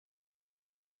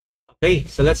Okay,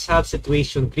 so let's have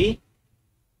situation 3.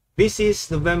 This is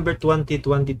November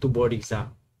 2022 board exam.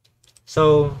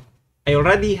 So I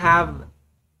already have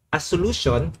a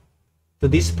solution to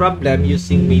this problem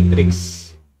using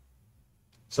matrix.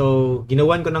 So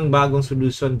ginawan ko ng bagong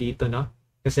solution dito, no?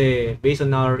 Kasi based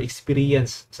on our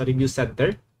experience sa review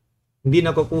center, hindi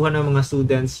nakukuha ng mga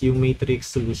students yung matrix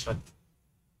solution.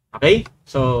 Okay?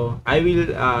 So I will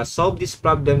solve this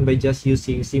problem by just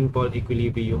using simple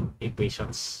equilibrium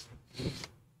equations.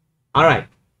 Alright.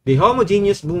 The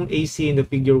homogeneous boom AC in the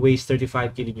figure weighs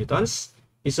 35 kilonewtons,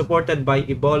 is supported by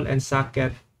a ball and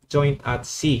socket joint at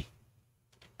C,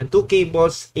 and two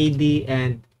cables AD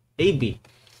and AB.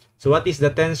 So what is the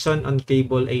tension on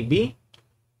cable AB,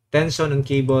 tension on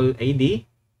cable AD,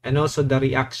 and also the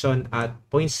reaction at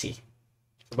point C?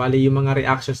 So, bali yung mga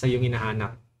reactions na yung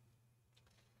hinahanap.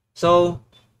 So,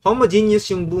 homogeneous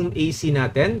yung boom AC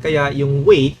natin, kaya yung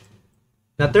weight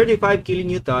na 35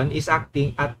 kilonewton is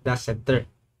acting at the center.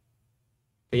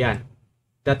 Ayan.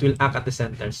 That will act at the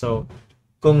center. So,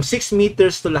 kung 6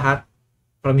 meters to lahat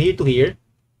from here to here,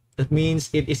 that means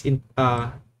it is in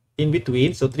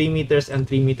between. So, 3 meters and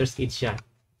 3 meters each yan.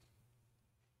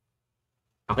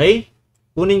 Okay?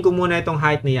 Kunin ko muna itong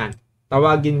height na yan.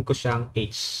 Tawagin ko siyang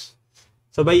H.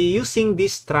 So, by using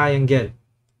this triangle,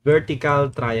 vertical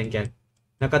triangle,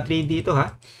 naka 3D ito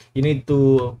ha, you need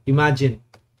to imagine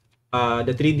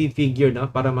the 3D figure, no,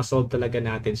 para ma-solve talaga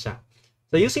natin siya.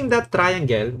 So using that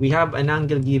triangle, we have an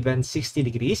angle given 60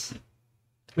 degrees.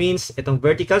 Means itong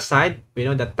vertical side, we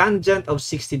know the tangent of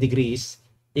 60 degrees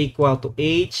equal to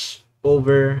H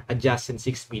over adjacent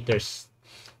 6 meters.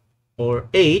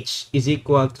 Or H is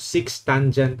equal to 6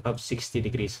 tangent of 60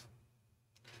 degrees.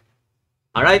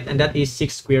 Alright, and that is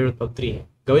 6 square root of 3.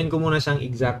 Gawin ko muna siyang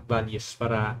exact values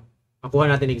para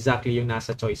makuha natin exactly yung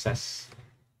nasa choices.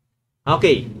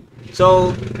 Okay, so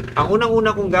ang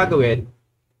unang-una kong gagawin,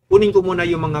 kunin ko muna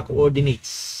yung mga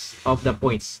coordinates of the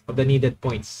points, of the needed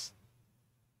points.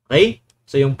 Okay?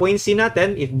 So yung point C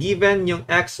natin, if given yung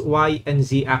X, Y, and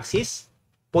Z axis,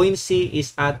 point C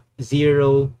is at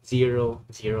 0, 0,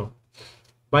 0.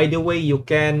 By the way, you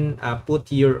can put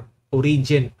your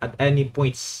origin at any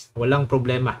points. Walang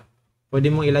problema. Pwede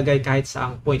mong ilagay kahit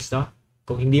saang points, no?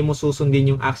 Kung hindi mo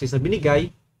susundin yung axis na binigay,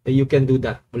 you can do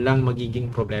that. Walang magiging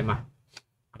problema.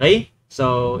 Okay?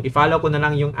 So, i-follow ko na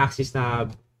lang yung axis na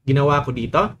ginawa ko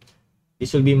dito.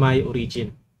 This will be my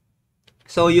origin.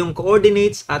 So, yung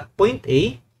coordinates at point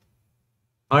A.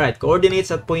 Alright,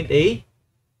 coordinates at point A.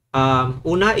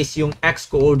 Una is yung X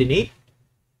coordinate.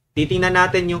 Titingnan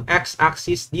natin yung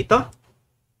X-axis dito.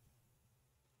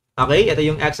 Okay, ito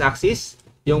yung X-axis.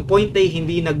 Yung point A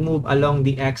hindi nag-move along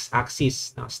the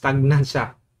X-axis. No, stagnant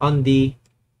siya on the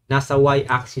nasa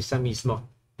Y-axis sa mismo.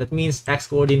 That means X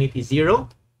coordinate is 0.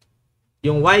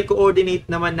 Yung Y coordinate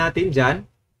naman natin dyan,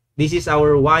 this is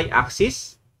our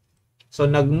Y-axis. So,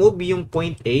 nag-move yung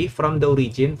point A from the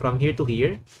origin, from here to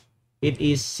here. It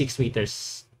is 6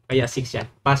 meters. Kaya 6 yan.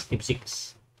 Positive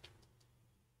 6.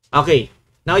 Okay.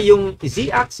 Now, yung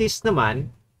Z-axis naman,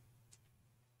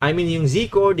 I mean yung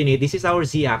Z coordinate, this is our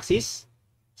Z-axis.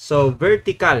 So,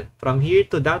 vertical, from here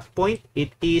to that point,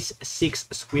 it is 6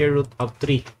 square root of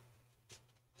 3.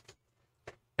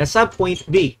 As sub point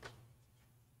B.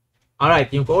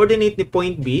 Alright, yung coordinate ni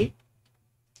point B,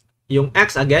 yung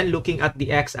X again, looking at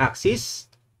the X-axis.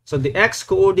 So, the X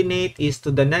coordinate is to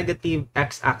the negative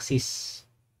X-axis.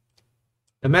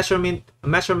 The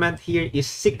measurement here is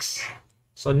 6.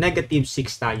 So, negative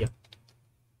 6 tayo.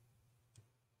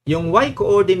 Yung Y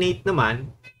coordinate naman,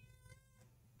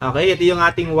 okay, ito yung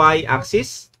ating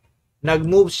Y-axis.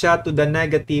 Nag-move siya to the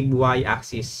negative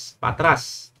Y-axis.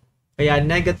 Patras. Kaya,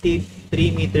 negative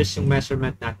 3 meters yung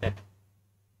measurement natin.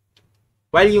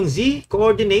 While yung Z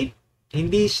coordinate,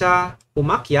 hindi siya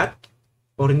umakyat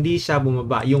or hindi siya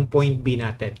bumaba, yung point B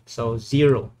natin. So,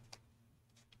 0.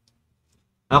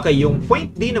 Okay, yung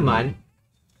point D naman,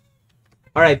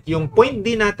 alright, yung point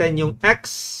D natin, yung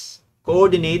X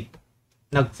coordinate,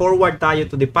 nag-forward tayo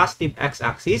to the positive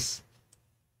X-axis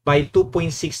by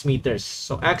 2.6 meters.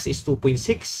 So, X is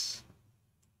 2.6.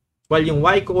 While yung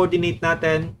Y coordinate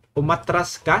natin,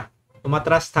 umatras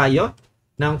tayo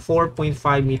ng 4.5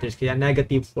 meters, kaya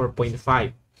negative 4.5.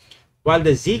 While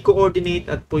the Z coordinate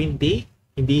at point D,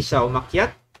 hindi siya umakyat,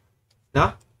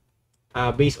 no?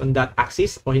 Based on that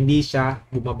axis, o hindi siya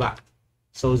bumaba.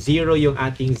 So, 0 yung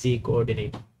ating Z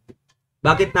coordinate.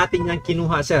 Bakit natin yan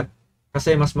kinuha, sir?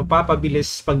 Kasi mas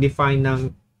mapapabilis pag-define ng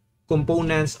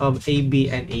components of AB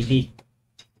and AD.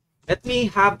 Let me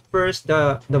have first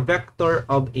the vector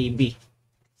of AB.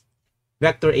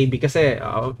 Vector AB kasi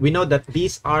we know that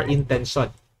these are in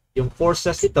tension. Yung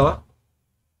forces ito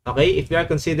Okay, if you are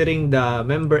considering the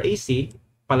member AC,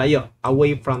 palayo,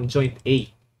 away from joint A.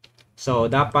 So,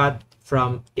 dapat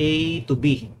from A to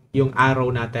B, yung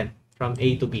arrow natin, from A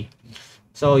to B.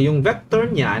 So, yung vector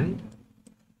niyan,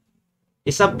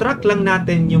 isubtract lang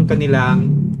natin yung kanilang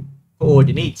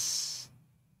coordinates.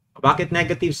 Bakit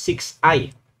negative 6i?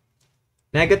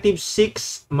 Negative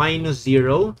 6 minus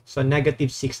 0, so negative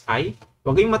 6i.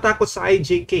 Huwag kayong matakot sa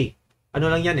ijk. Ano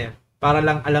lang yan eh, para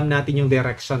lang alam natin yung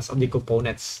directions of the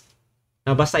components.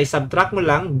 Na basta isubtract mo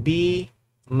lang b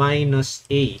minus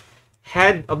a.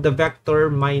 Head of the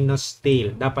vector minus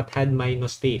tail. Dapat head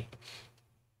minus tail.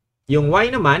 Yung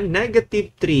y naman,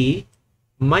 negative 3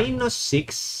 minus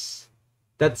 6,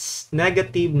 that's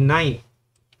negative 9.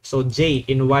 So j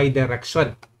in y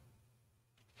direction.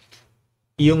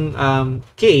 Yung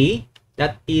k,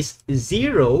 that is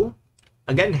 0,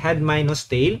 again, head minus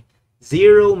tail,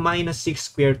 0 minus 6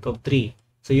 squared of 3.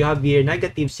 So you have here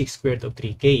negative 6 squared of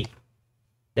 3k.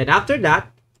 Then after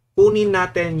that, kunin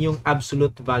natin yung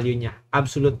absolute value niya,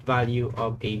 absolute value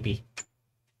of AB.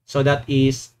 So that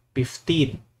is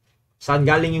 15. Saan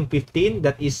galing yung 15?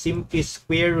 That is simply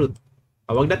square root.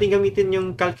 Huwag natin gamitin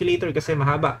yung calculator kasi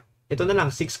mahaba. Ito na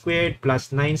lang, 6 squared plus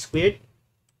 9 squared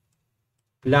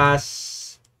plus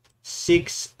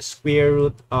 6 square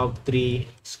root of 3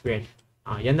 squared.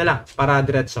 Yan na lang, para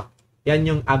diretso. Yan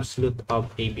yung absolute of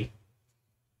AB.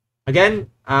 Again,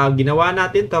 ginawa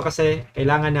natin to kasi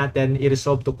kailangan natin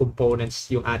i-resolve to components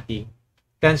yung ating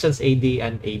tensions AD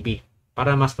and AB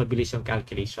para mas mabilis yung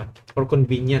calculation for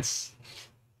convenience.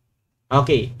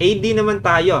 Okay, AD naman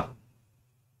tayo.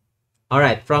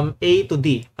 Alright, from A to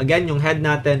D. Again, yung head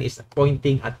natin is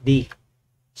pointing at D.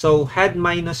 So, head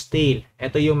minus tail.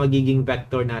 Ito yung magiging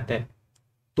vector natin.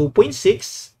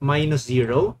 2.6 minus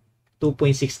 0,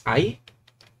 2.6i.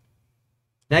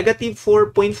 Negative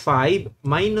 4.5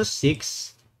 minus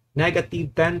 6,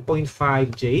 negative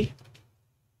 10.5j.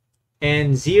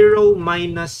 And 0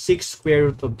 minus 6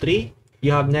 square root of 3,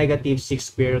 you have negative 6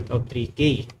 square root of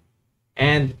 3k.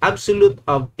 And absolute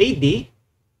of AD,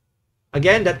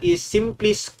 again, that is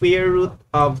simply square root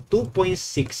of 2.6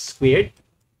 squared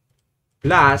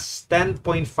plus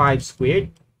 10.5 squared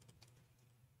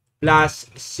plus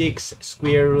 6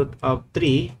 square root of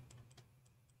 3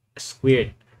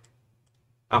 squared.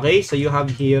 Okay, so you have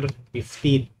here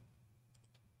 15.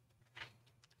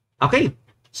 Okay,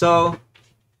 so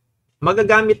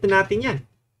magagamit na natin yan.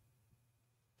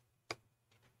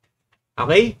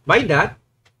 Okay, by that,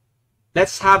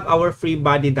 let's have our free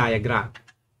body diagram.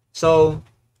 So,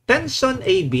 tension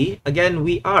AB, again,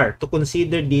 we are to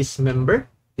consider this member,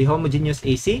 the homogeneous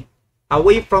AC,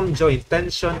 away from joint,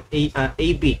 tension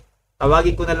AB.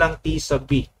 Tawagin ko na lang T sub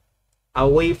B.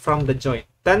 Away from the joint.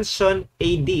 Tension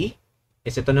AD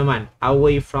is ito naman,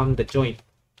 away from the joint.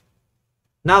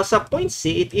 Now, sa point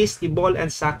C, it is the ball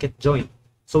and socket joint.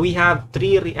 So, we have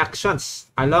 3 reactions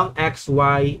along X,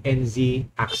 Y, and Z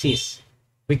axis.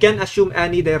 We can assume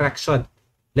any direction.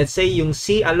 Let's say, yung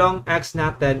C along X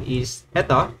natin is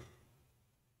ito.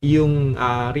 Yung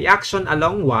reaction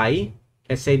along Y,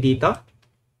 let's say dito.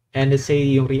 And let's say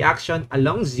yung reaction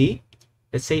along Z,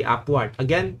 let's say upward.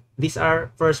 Again, these are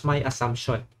first my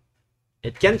assumption.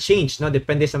 It can change, no?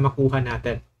 Depende sa makuha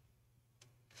natin.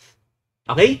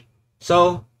 Okay?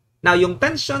 So, now yung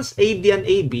tensions AD and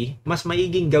AB, mas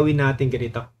maiging gawin natin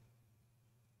ganito.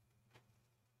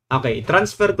 Okay,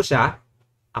 transfer ko siya.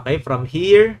 Okay, from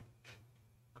here,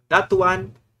 that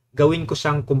one, gawin ko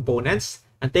siyang components.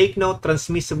 And take note,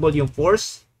 transmissible yung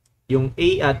force. Yung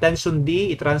tension D,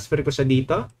 i-transfer ko siya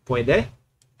dito. Pwede.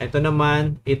 Ito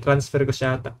naman, i-transfer ko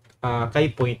siya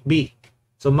kay point B.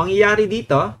 So, mangyayari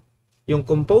dito, yung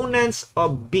components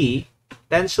of B,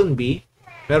 tension B,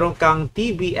 meron kang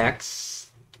TBX,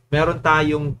 meron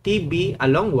tayong TB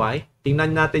along Y.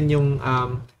 Tingnan natin yung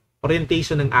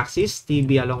orientation ng axis,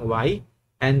 TB along Y,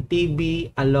 and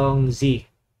TB along Z.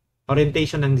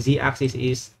 Orientation ng Z-axis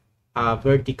is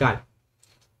vertical.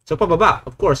 So, pababa,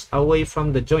 of course, away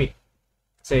from the joint.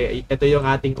 Kasi ito yung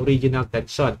ating original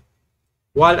tension.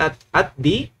 While at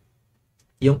D,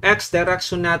 yung X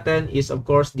direction natin is of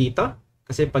course dito.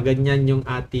 Kasi pag ganyan yung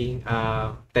ating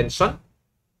tension.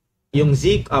 Yung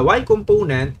Y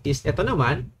component is ito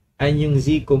naman. And yung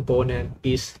Z component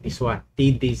is this one,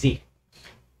 TDZ.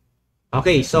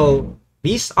 Okay, so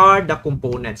these are the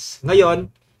components.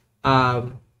 Ngayon,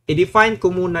 i-define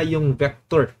ko muna yung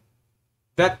vector.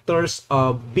 Vectors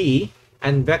of B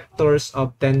and vectors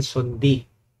of tension D.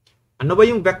 Ano ba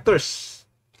yung vectors?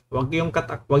 Wag niyong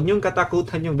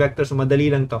katakutan yung vectors. Madali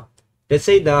lang to. Let's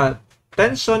say the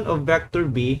tension of vector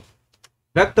B,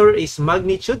 vector is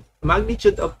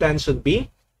magnitude of tension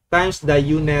B times the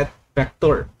unit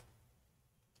vector.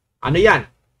 Ano yan?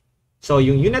 So,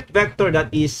 yung unit vector that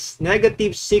is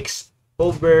negative 6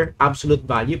 over absolute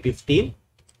value, 15.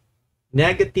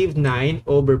 Negative 9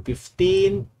 over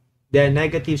 15. Then,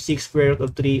 negative 6 square root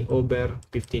of 3 over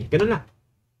 15. Ganun lang.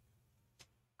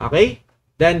 Okay?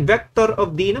 Then, vector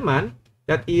of D naman,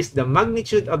 that is the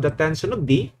magnitude of the tension of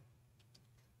D.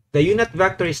 The unit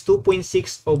vector is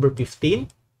 2.6 over 15.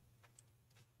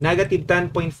 Negative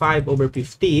 10.5 over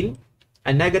 15.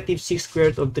 And negative 6 square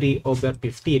root of 3 over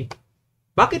 15.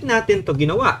 Bakit natin to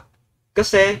ginawa?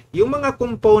 Kasi yung mga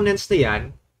components na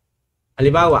yan,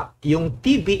 halimbawa, yung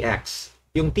TBX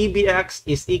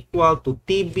is equal to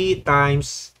TB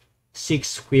times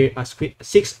 6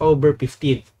 over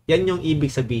 15. Yan yung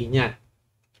ibig sabihin niyan.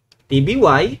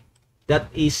 TBY, that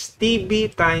is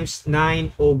TB times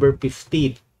 9 over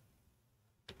 15.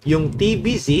 Yung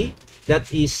TBZ, that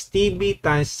is TB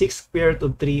times 6 square root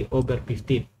of 3 over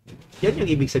 15. Yan yung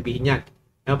ibig sabihin niyan.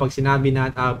 Pag sinabi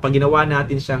na, pag ginawa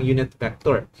natin siyang unit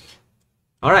vector.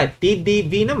 Alright,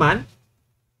 TDV naman,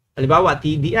 halimbawa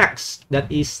TDX, that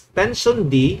is tension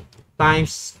D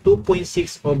times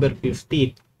 2.6 over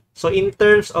 15. So in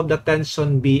terms of the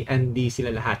tension B and D sila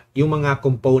lahat, yung mga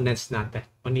components natin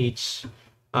on each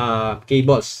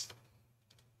cables.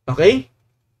 Okay?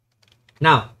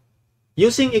 Now,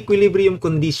 using equilibrium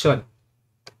condition,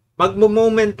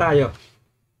 magmo-moment tayo.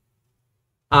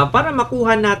 Para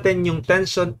makuha natin yung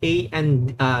tension A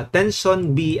and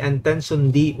tension B and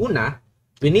tension D una,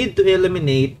 we need to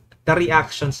eliminate the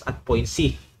reactions at point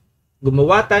C.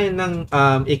 Gumawa tayo ng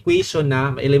equation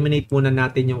na ma-eliminate muna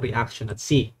natin yung reaction at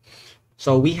C.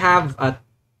 So we have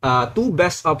two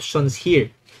best options here.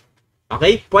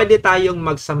 Okay? Pwede tayong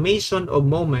mag-summation of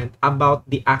moment about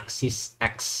the axis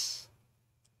X.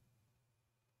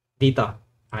 Dito.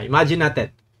 Imagine natin.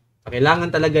 Kailangan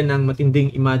talaga ng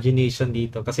matinding imagination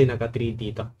dito kasi naka-3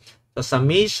 dito. So,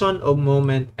 summation of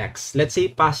moment X. Let's say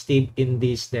positive in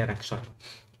this direction.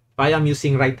 I am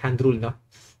using right hand rule, no?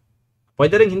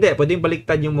 Pwede rin hindi. Pwede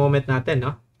baliktad yung moment natin,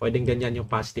 no? Pwede ganyan yung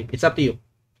positive. It's up to you.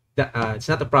 It's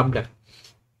not a problem.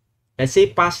 Let's say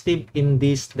positive in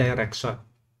this direction.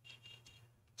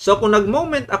 So, kung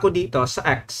nag-moment ako dito sa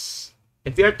X,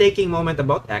 if you are taking moment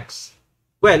about X,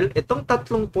 well, itong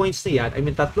tatlong points na yan,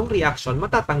 tatlong reaction,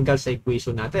 matatanggal sa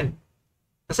equation natin.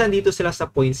 Kasi nandito sila sa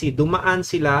point C. Dumaan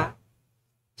sila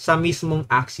sa mismong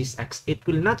axis X. It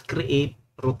will not create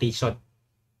rotation.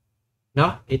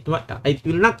 No? It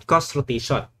will not cause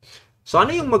rotation. So,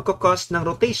 ano yung magkakause ng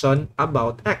rotation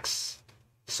about X?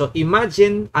 So,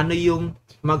 imagine ano yung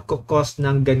magkakause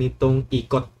ng ganitong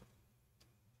ikot.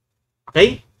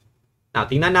 Okay? Now,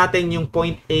 tingnan natin yung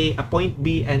point A, point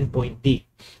B, and point D.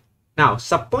 Now,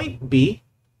 sa point B,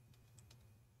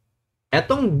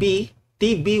 etong B,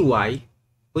 TBY,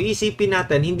 kung isipin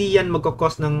natin, hindi yan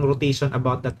magkakos ng rotation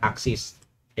about that axis.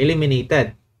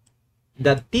 Eliminated.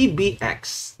 The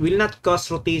TBX will not cause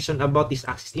rotation about this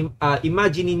axis.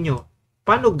 Imagine niyo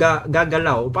paano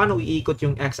gagalaw, paano iikot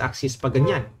yung x-axis pa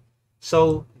ganyan.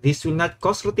 So, this will not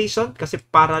cause rotation kasi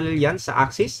parallel yan sa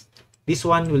axis. This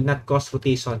one will not cause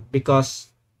rotation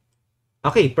because,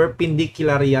 okay,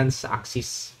 perpendicular yan sa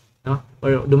axis. No?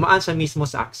 Or dumaan sa mismo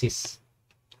sa axis.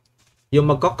 Yung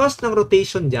magkakos ng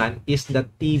rotation dyan is the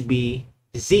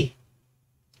TBZ.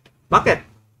 Bakit?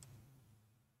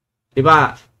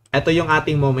 Diba? Ito yung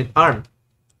ating moment arm.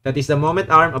 That is the moment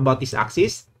arm about this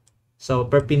axis. So,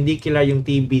 perpendicular yung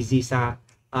TBZ sa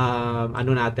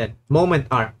moment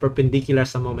arm. Perpendicular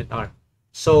sa moment arm.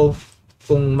 So,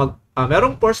 kung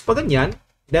merong force pa ganyan,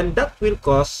 then that will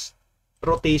cause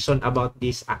rotation about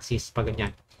this axis pa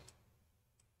ganyan.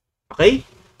 Okay?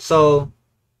 So,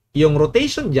 yung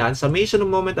rotation dyan, summation of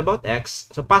moment about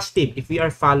X, so positive if we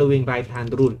are following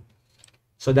right-hand rule.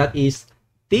 So, that is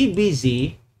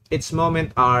TBZ, its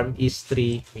moment arm is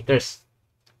 3 meters.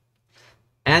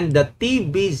 And the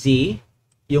TBZ,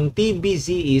 yung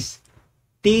TBZ is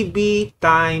TB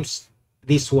times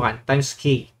this one, times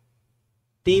K.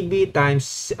 TB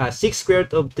times 6 square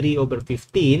root of 3 over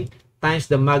 15 times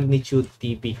the magnitude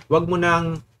TB. Huwag mo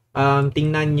nang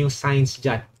tingnan yung signs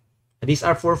dyan. These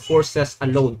are for forces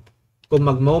alone. Kung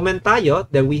mag-moment tayo,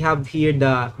 then we have here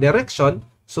the direction,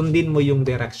 sundin mo yung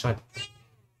direction.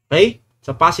 Okay?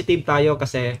 So, positive tayo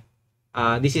kasi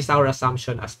this is our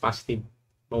assumption as positive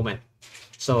moment.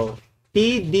 So,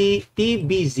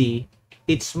 TBZ,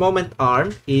 its moment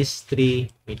arm is 3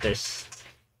 meters.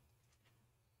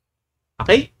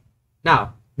 Okay?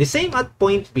 Now, the same at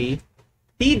point B,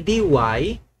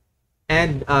 TDY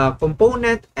and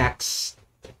component X,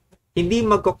 hindi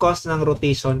magkakos ng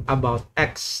rotation about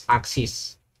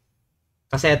X-axis.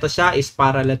 Kasi ito siya is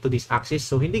parallel to this axis,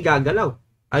 so hindi gagalaw.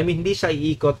 Hindi siya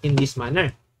iikot in this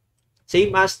manner.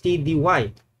 Same as t dy.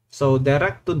 So,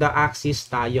 direct to the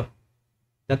axis tayo.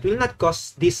 That will not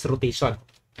cause this rotation.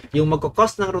 Yung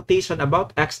magkakos ng rotation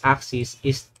about x-axis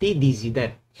is t dz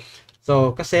din.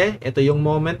 So, kasi ito yung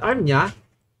moment arm niya,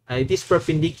 it is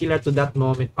perpendicular to that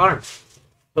moment arm.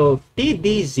 So, t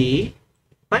dz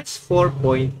times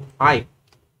 4.5.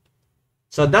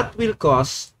 So, that will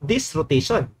cause this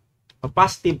rotation.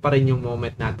 Positive pa rin yung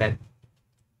moment natin.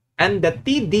 And the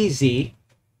t dz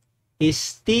is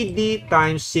td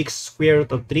times 6 square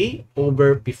root of 3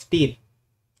 over 15.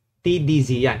 T dz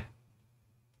yan.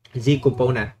 Z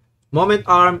component. Moment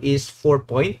arm is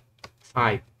 4.5.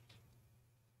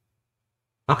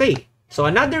 Okay. So,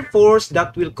 another force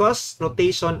that will cause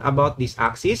rotation about this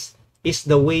axis is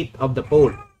the weight of the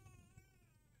pole.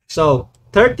 So,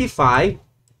 35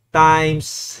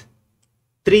 times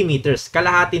 3 meters.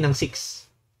 Kalahati ng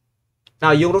 6.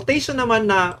 Now, yung rotation naman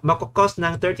na makakos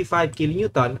ng 35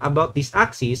 kN about this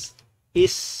axis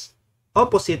is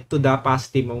opposite to the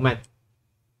positive moment.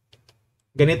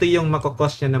 Ganito yung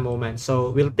makakos niya na moment.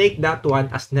 So, we'll take that one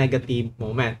as negative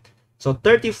moment. So,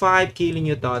 35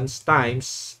 kN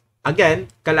times, again,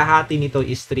 kalahati nito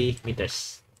is 3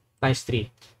 meters. Times 3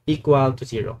 equal to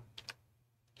 0.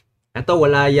 Ito,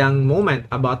 wala yung moment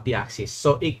about the axis.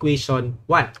 So, equation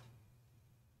 1.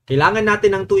 Kailangan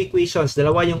natin ng 2 equations.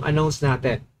 Dalawa yung announce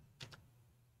natin.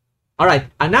 Alright,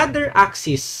 another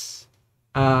axis.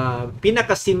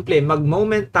 Pinakasimple,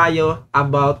 mag-moment tayo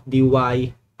about the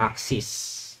y-axis.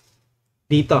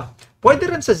 Dito.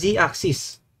 Pwede rin sa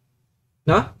z-axis.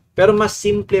 No? Pero mas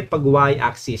simple pag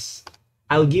y-axis.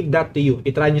 I'll give that to you.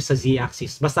 I-try nyo sa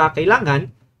z-axis. Basta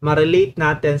kailangan ma-relate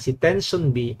natin si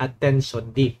tension B at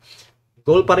tension D.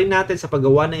 Goal pa rin natin sa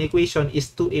paggawa ng equation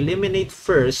is to eliminate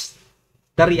first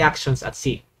the reactions at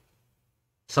C.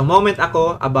 So, moment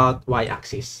ako about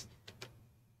y-axis.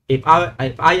 If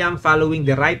I am following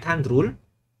the right-hand rule,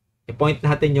 i-point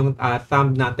natin yung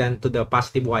thumb natin to the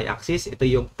positive y-axis. Ito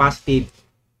yung positive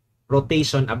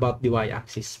rotation about the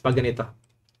y-axis. Pag ganito.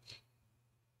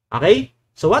 Okay?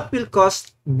 So, what will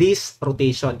cause this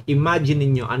rotation? Imagine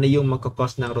niyo ano yung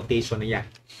magkakos ng rotation na yan.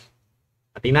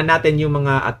 At tingnan natin yung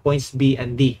mga at points B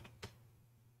and D.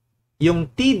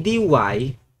 Yung T dy,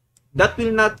 that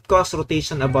will not cause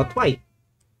rotation about y.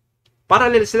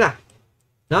 Parallel sila.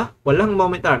 No? Walang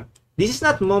moment arm. This is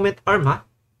not moment arm, ha?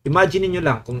 Imagine niyo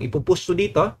lang, kung ipupush to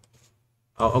dito,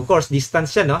 of course,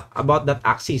 distance siya, no? About that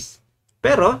axis.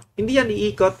 Pero, hindi yan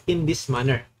iikot in this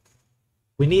manner.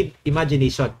 We need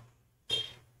imagination.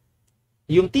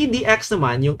 Yung TDX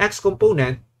naman, yung X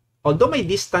component, although may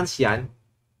distance yan,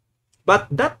 but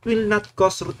that will not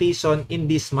cause rotation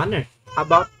in this manner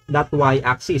about that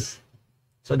y-axis.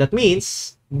 So that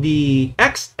means the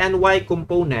X and Y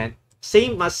component,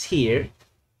 same as here,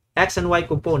 X and Y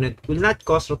component will not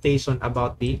cause rotation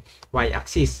about the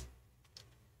y-axis.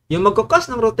 Yung magkakos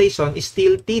ng rotation is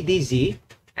still TDZ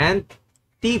and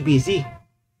TBZ,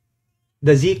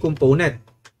 the Z component.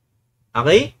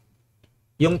 Okay?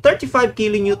 Yung 35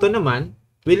 kN naman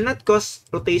will not cause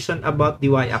rotation about the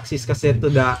y-axis kasi to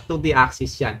the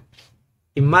axis yan.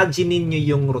 Imagine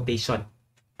niyo yung rotation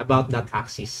about that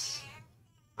axis.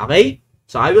 Okay?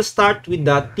 So, I will start with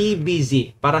the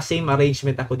TBZ para same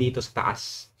arrangement ako dito sa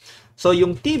taas. So,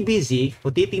 yung TBZ,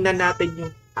 kung titingnan natin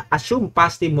yung assume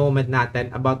positive moment natin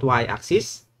about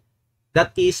y-axis,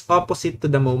 that is opposite to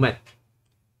the moment.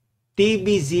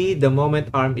 TBZ, the moment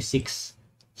arm is 6.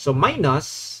 So,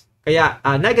 minus, kaya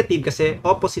negative kasi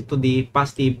opposite to the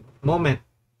positive moment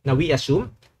na we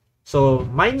assume. So,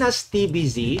 minus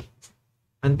TBZ.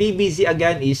 And TBZ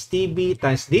again is TB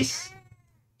times this.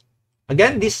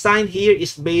 Again, this sign here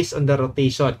is based on the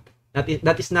rotation.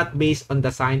 That is not based on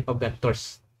the sign of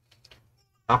vectors.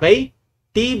 Okay?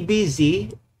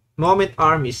 TBZ, moment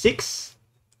arm is 6.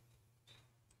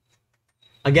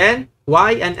 Again,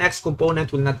 Y and X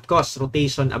component will not cause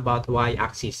rotation about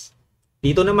Y-axis.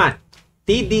 Dito naman,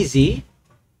 TDZ,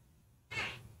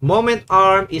 moment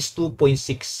arm is 2.6.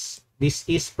 This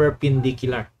is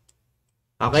perpendicular.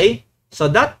 Okay? So,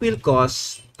 that will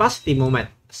cause positive moment.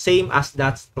 Same as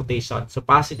that rotation. So,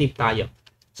 positive tayo.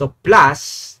 So,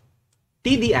 plus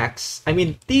TDX,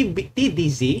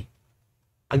 TDZ.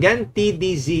 Again,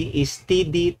 TDZ is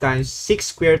TD times 6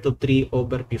 square root of 3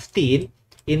 over 15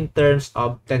 in terms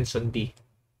of tension D.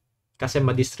 Kasi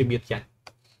ma-distribute yan.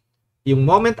 Yung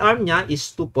moment arm niya is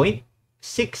 2.6.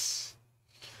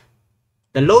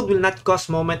 The load will not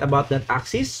cause moment about that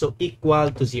axis, so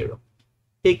equal to 0.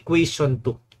 Equation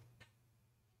 2.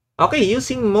 Okay,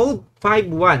 using mode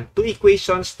 5.1, two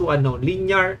equations to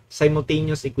linear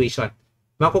simultaneous equation.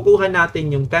 Makukuha natin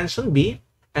yung tension B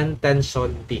and tension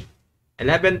T.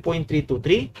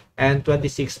 11.323 and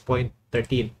 26.2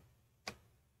 13.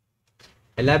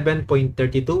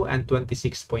 11.32 and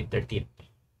 26.13.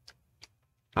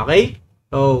 Okay?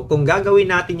 So, kung gagawin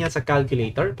natin yan sa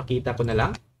calculator, pakita ko na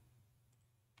lang.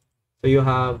 So, you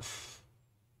have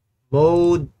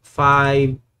mode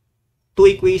 5, 2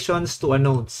 equations, 2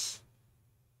 unknowns.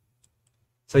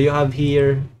 So, you have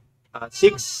here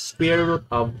 6 square root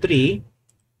of 3.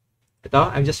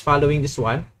 Ito, I'm just following this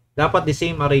one. Dapat the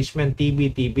same arrangement,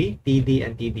 TB, TB, TD,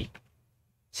 and TD.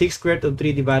 6 square root of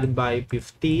 3 divided by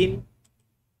 15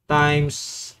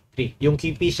 times 3. Yung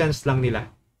coefficients lang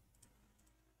nila.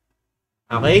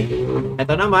 Okay?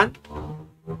 Ito naman,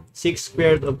 6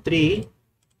 square root of 3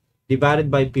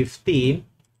 divided by 15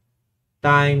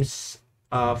 times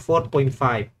 4.5.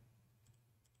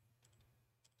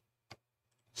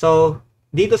 So,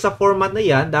 dito sa format na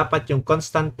yan, dapat yung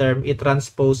constant term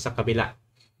i-transpose sa kabila.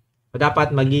 So,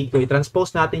 dapat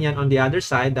i-transpose natin yan on the other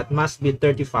side. That must be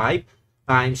 35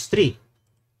 times 3.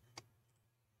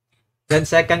 Then,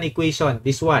 second equation,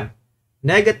 this one.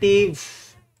 Negative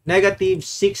 6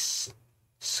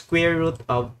 square root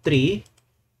of 3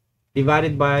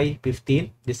 divided by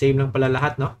 15. The same lang pala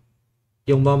lahat, no?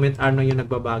 Yung moment arm na yung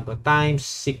nagbabago. Times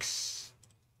 6.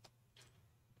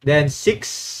 Then,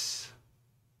 6.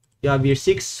 You have your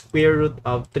 6 square root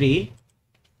of 3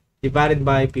 divided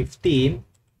by 15.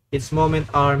 Its moment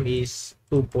arm is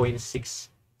 2.6.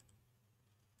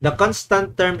 The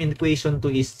constant term in equation 2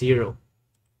 is 0.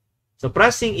 So,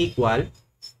 pressing equal.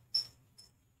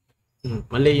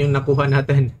 Mali yung nakuha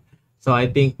natin. So, I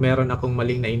think meron akong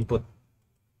maling na input.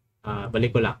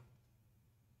 Balik ko lang.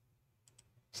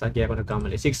 Saan kaya ako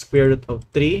nagkamali? 6 square root of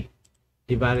 3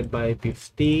 divided by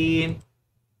 15.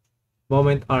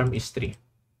 Moment arm is 3.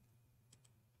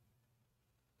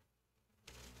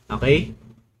 Okay?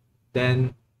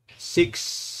 Then,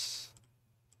 6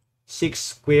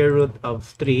 square root of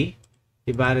 3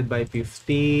 divided by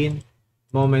 15.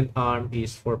 Moment arm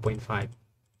is 4.5.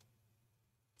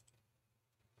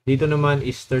 Dito naman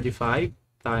is 35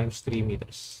 times 3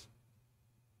 meters.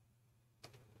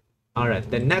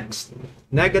 Alright, the next,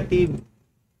 negative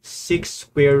 6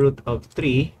 square root of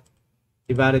 3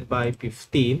 divided by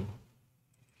 15.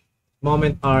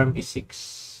 Moment arm is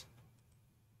 6.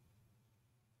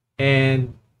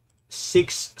 And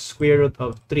 6 square root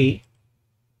of 3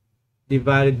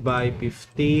 divided by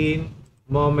 15.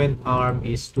 Moment arm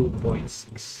is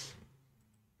 2.6.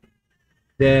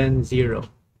 Then 0.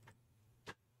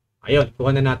 Ayun,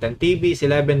 kuha na natin. TB is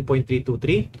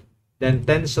 11.323. Then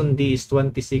tension D is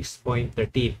 26.13.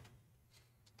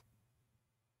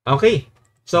 Okay.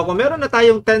 So, kung meron na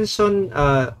tayong tension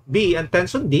B and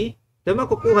tension D, then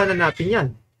makukuha na natin yan.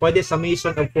 Pwede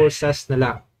summation of forces na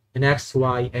lang in X,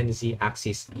 Y, and Z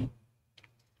axis.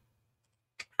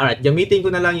 Alright, gamitin ko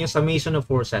na lang yung summation of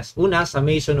forces. Una,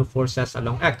 summation of forces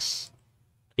along X.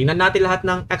 Tingnan natin lahat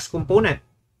ng X component.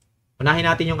 Unahin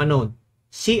natin yung unknown.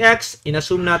 CX,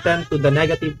 inassume natin to the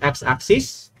negative X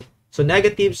axis. So,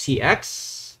 negative CX.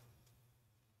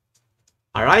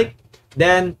 Alright.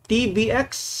 Then, TBX.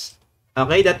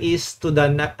 Okay, that is to the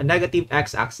negative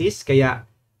X axis. Kaya,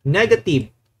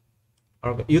 negative.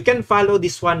 Or, you can follow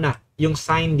this one na. Yung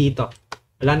sign dito.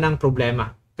 Wala nang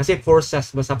problema. Kasi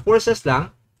forces. Basta forces lang,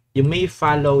 you may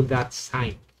follow that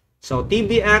sign. So,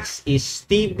 TBX is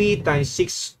TB times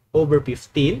 6 over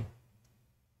 15.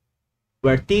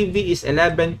 Where TB is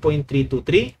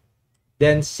 11.323.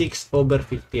 Then 6 over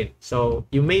 15. So,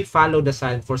 you may follow the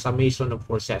sign for summation of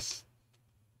forces.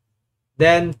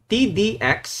 Then,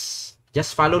 TDX,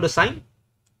 just follow the sign.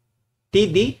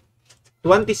 TD,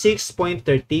 26.13.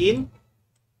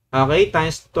 Okay,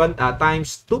 times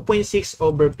 2.6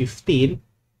 over 15.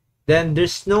 Then,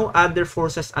 there's no other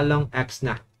forces along X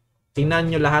na.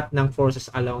 Tingnan nyo lahat ng forces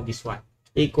along this one.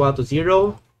 Equal to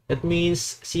 0. That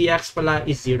means, CX pala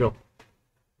is 0.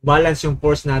 Balance yung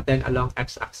force natin along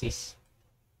X-axis.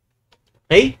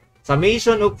 Okay?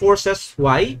 Summation of forces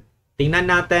Y.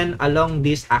 Tingnan natin along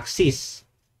this axis.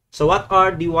 So, what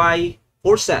are the Y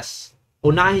forces?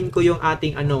 Unahin ko yung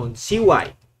ating unknown,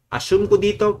 CY. Assume ko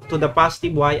dito to the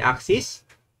positive Y axis.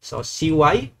 So,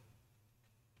 CY.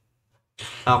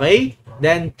 Okay?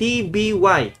 Then,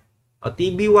 TBY. O,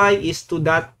 TBY is to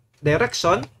that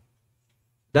direction.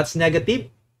 That's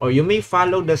negative. Or you may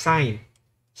follow the sign.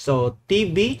 So,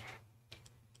 TB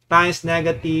times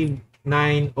negative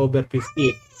 9 over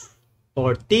 15.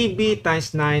 Or TB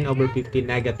times 9 over 15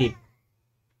 negative.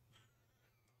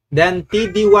 Then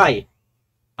TDY.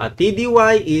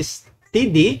 TDY is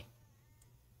TD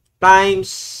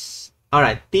times,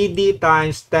 alright, TD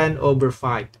times 10 over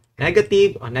 5.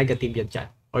 Negative, or negative yan dyan.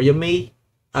 Or you may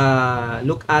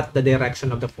look at the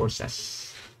direction of the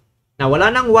forces. Na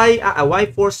wala nang y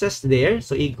forces there,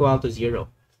 so equal to 0.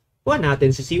 Kuha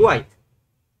natin si cy.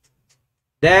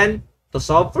 Then, to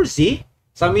solve for z,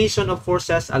 summation of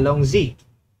forces along z.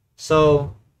 So,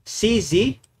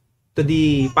 cz to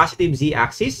the positive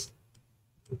z-axis.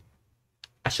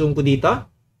 Assume ko dito.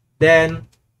 Then,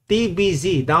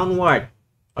 tbz downward.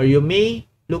 Or you may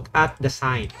look at the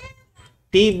sign.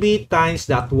 tb times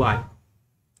that y.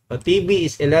 So, tb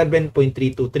is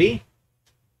 11.323.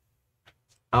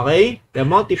 Okay?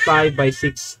 Then, multiply by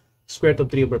 6 square root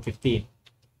of 3 over 15.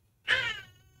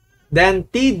 Then,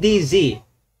 tdz.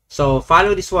 So,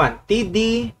 follow this one.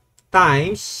 td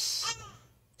times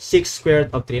 6 square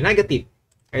root of 3. Negative.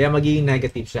 Kaya magiging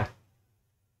negative siya.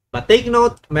 But take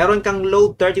note, meron kang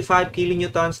load 35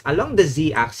 kilonewtons along the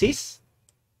z-axis.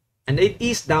 And it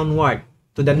is downward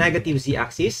to the negative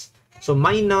z-axis. So,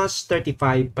 minus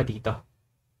 35 pa dito.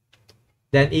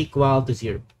 Then, equal to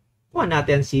 0. Kuha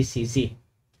natin si cz.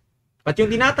 But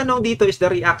yung tinatanong dito is the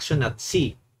reaction at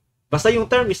c. Basta yung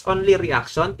term is only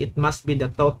reaction, it must be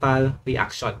the total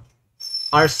reaction.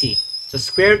 RC. So,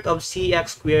 square root of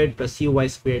cx squared plus cy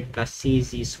squared plus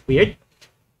cz squared.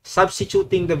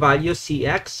 Substituting the value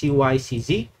cx, cy,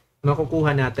 cz,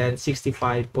 makukuha natin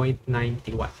 65.91.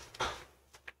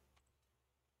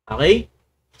 Okay?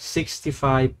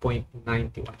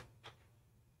 65.91.